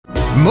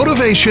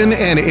Motivation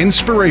and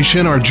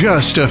inspiration are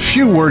just a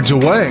few words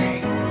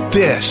away.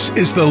 This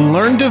is the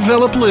Learn,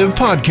 Develop, Live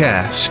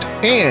podcast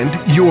and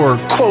your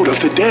quote of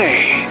the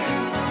day.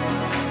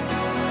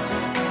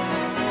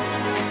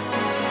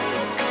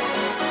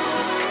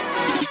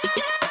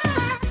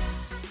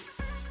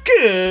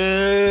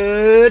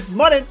 Good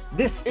morning.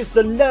 This is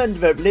the Learn,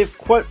 Develop, Live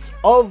quote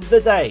of the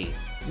day.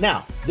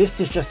 Now, this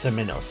is just a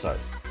minute or so,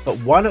 but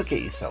why not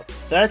get yourself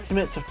 30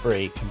 minutes for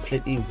free,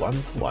 completely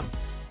one-to-one?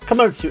 Come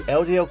over to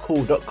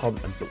ldlcall.com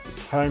and book the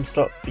time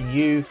slot for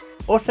you,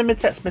 or send me a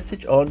text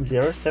message on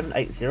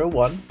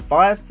 07801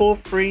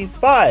 543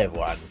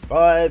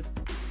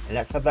 515 and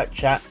let's have that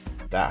chat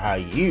about how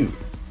you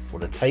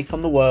want to take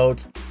on the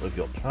world with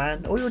your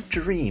plan or your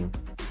dream,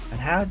 and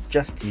how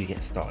just do you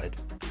get started.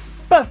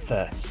 But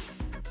first,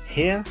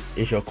 here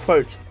is your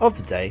quote of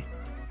the day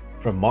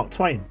from Mark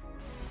Twain.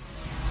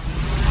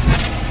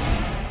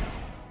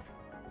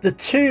 The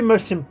two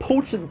most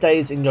important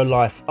days in your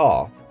life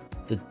are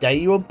the day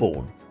you are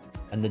born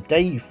and the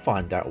day you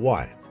find out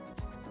why.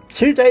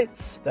 Two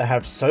dates that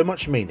have so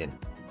much meaning: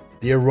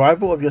 the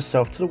arrival of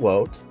yourself to the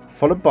world,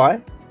 followed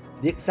by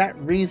the exact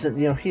reason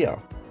you're here.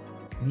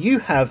 You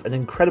have an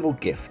incredible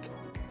gift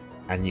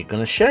and you're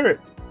going to share it.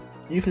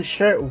 You can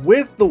share it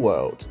with the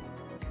world.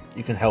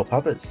 You can help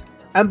others,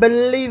 and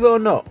believe it or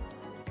not,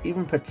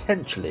 even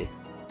potentially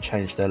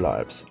change their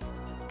lives.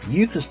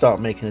 You can start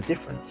making a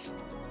difference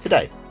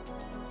today.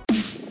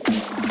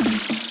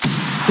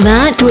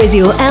 That was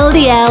your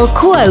LDL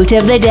quote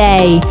of the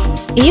day.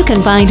 You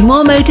can find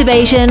more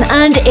motivation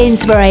and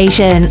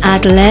inspiration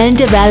at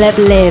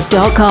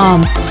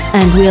learndeveloplive.com,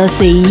 and we'll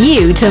see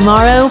you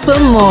tomorrow for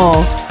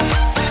more.